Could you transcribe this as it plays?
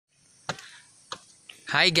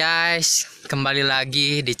Hai guys, kembali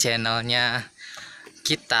lagi di channelnya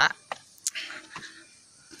kita.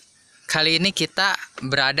 Kali ini kita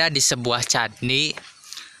berada di sebuah candi,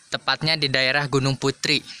 tepatnya di daerah Gunung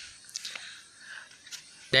Putri.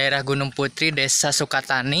 Daerah Gunung Putri, Desa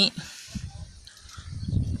Sukatani.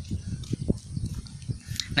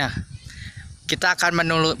 Nah, kita akan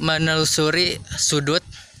menelusuri sudut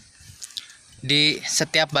di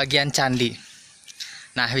setiap bagian candi.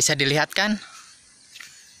 Nah, bisa dilihat kan?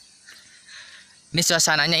 Ini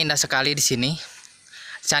suasananya indah sekali di sini.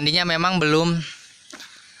 Candinya memang belum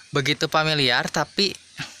begitu familiar, tapi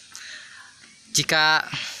jika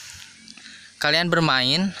kalian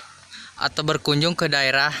bermain atau berkunjung ke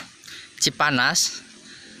daerah Cipanas,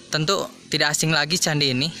 tentu tidak asing lagi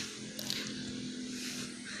candi ini.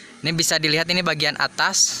 Ini bisa dilihat, ini bagian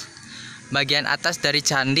atas dari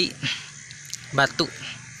candi,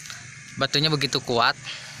 batunya begitu kuat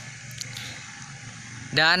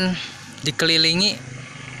dan dikelilingi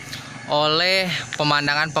oleh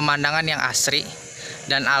pemandangan-pemandangan yang asri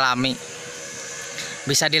dan alami.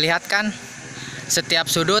 Bisa dilihat kan, setiap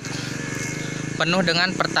sudut penuh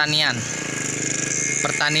dengan pertanian.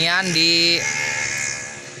 Pertanian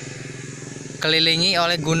dikelilingi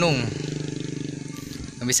oleh gunung.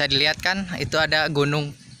 Bisa dilihat kan, itu ada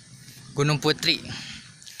Gunung Putri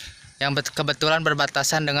yang kebetulan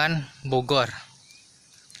berbatasan dengan Bogor.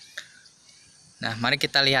 Nah, mari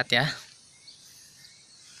kita lihat ya.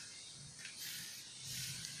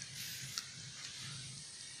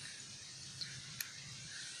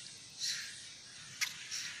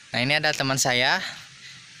 Nah, ini ada teman saya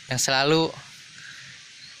yang selalu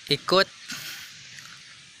ikut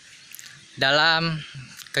dalam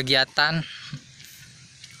kegiatan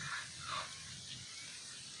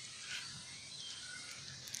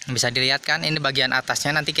bisa dilihat kan, ini bagian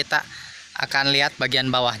atasnya, nanti kita akan lihat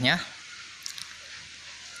bagian bawahnya.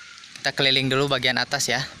 Kita keliling dulu bagian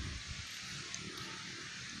atas ya.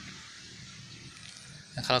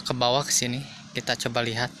 Nah, kalau ke bawah ke sini kita coba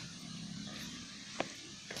lihat.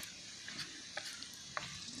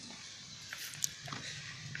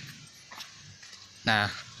 Nah,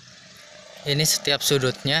 ini setiap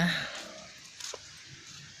sudutnya.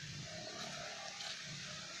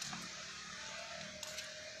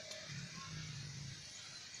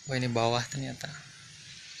 Oh, ini bawah ternyata.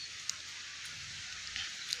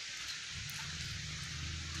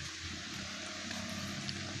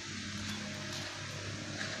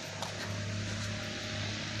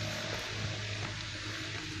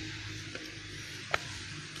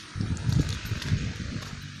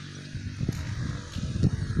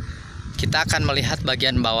 Kita akan melihat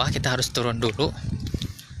bagian bawah, kita harus turun dulu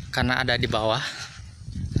karena ada di bawah.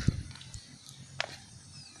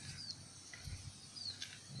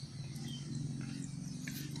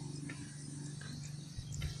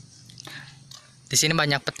 Di sini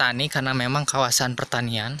banyak petani karena memang kawasan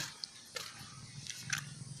pertanian.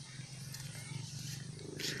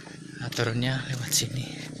 Nah, turunnya lewat sini.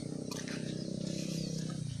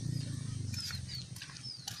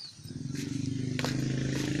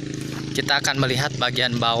 Kita akan melihat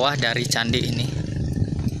bagian bawah dari candi ini.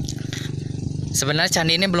 Sebenarnya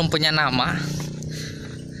candi ini belum punya nama,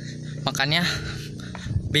 makanya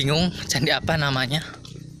bingung candi apa namanya.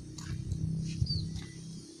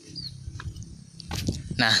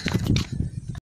 Nah,